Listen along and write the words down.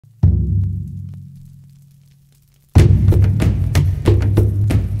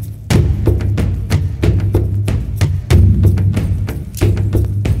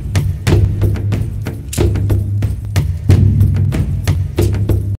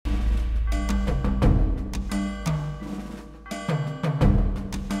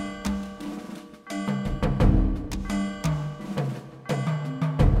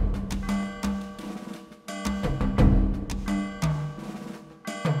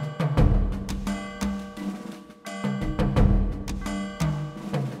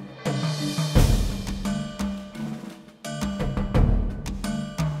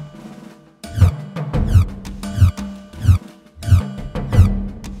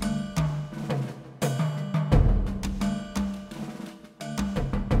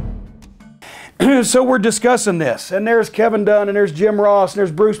So we're discussing this, and there's Kevin Dunn, and there's Jim Ross, and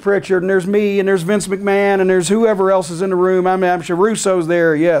there's Bruce Pritchard, and there's me, and there's Vince McMahon, and there's whoever else is in the room. I mean, I'm sure Russo's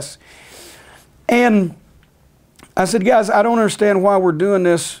there, yes. And I said, guys, I don't understand why we're doing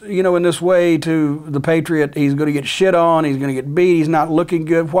this, you know, in this way to the Patriot. He's going to get shit on. He's going to get beat. He's not looking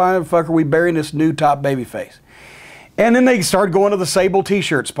good. Why the fuck are we burying this new top babyface? And then they started going to the Sable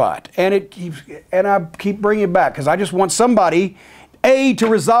T-shirt spot, and I keep bringing it back because I just want somebody, A, to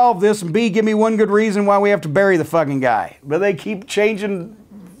resolve this, and B, give me one good reason why we have to bury the fucking guy. But they keep changing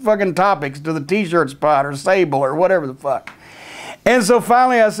fucking topics to the T-shirt spot or Sable or whatever the fuck. And so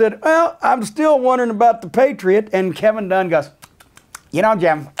finally I said, well, I'm still wondering about the Patriot. And Kevin Dunn goes, you know,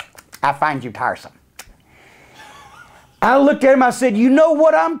 Jim, I find you tiresome. I looked at him, I said, you know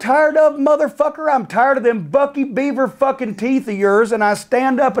what I'm tired of, motherfucker? I'm tired of them Bucky Beaver fucking teeth of yours. And I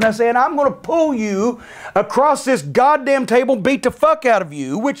stand up and I say, and I'm going to pull you across this goddamn table and beat the fuck out of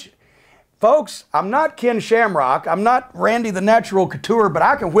you. Which, folks, I'm not Ken Shamrock. I'm not Randy the Natural Couture, but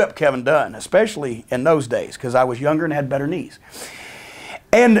I can whip Kevin Dunn, especially in those days because I was younger and had better knees.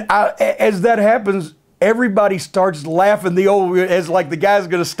 And as that happens, everybody starts laughing as like the guy's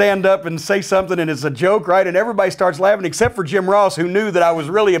going to stand up and say something and it's a joke, right? And everybody starts laughing except for Jim Ross, who knew that I was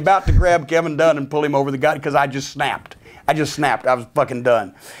really about to grab Kevin Dunn and pull him over the guy because I just snapped. I was fucking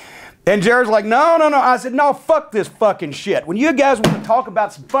done. And Jared's like, no, no, no. I said, no, fuck this fucking shit. When you guys want to talk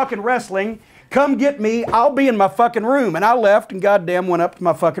about some fucking wrestling, come get me. I'll be in my fucking room. And I left and goddamn went up to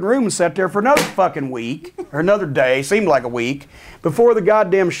my fucking room and sat there for another fucking week or another day, seemed like a week, before the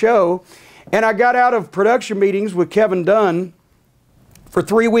goddamn show. And I got out of production meetings with Kevin Dunn for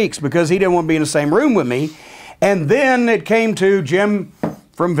 3 weeks because he didn't want to be in the same room with me. And then it came to Jim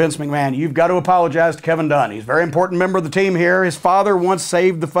from Vince McMahon. You've got to apologize to Kevin Dunn. He's a very important member of the team here. His father once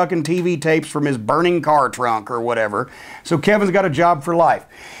saved the fucking TV tapes from his burning car trunk or whatever. So Kevin's got a job for life.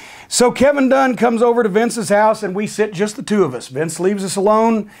 So Kevin Dunn comes over to Vince's house and we sit just the two of us. Vince leaves us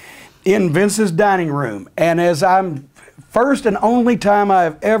alone in Vince's dining room. And as I'm first and only time I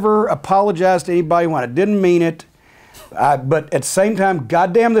have ever apologized to anybody when I didn't mean it. But at the same time,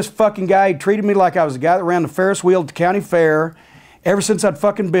 goddamn this fucking guy, he treated me like I was the guy that ran the Ferris wheel at the county fair. Ever since I'd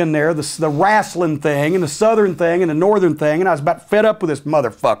fucking been there, the wrestling thing and the southern thing and the northern thing, and I was about fed up with this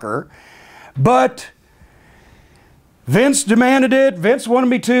motherfucker. But Vince demanded it. Vince wanted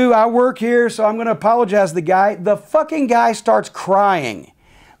me to. I work here, so I'm going to apologize to the guy. The fucking guy starts crying.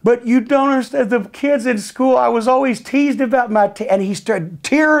 But you don't understand, the kids in school, I was always teased about and he started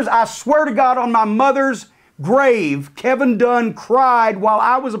tears, I swear to God, on my mother's grave. Kevin Dunn cried while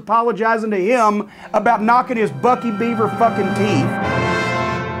I was apologizing to him about knocking his Bucky Beaver fucking teeth.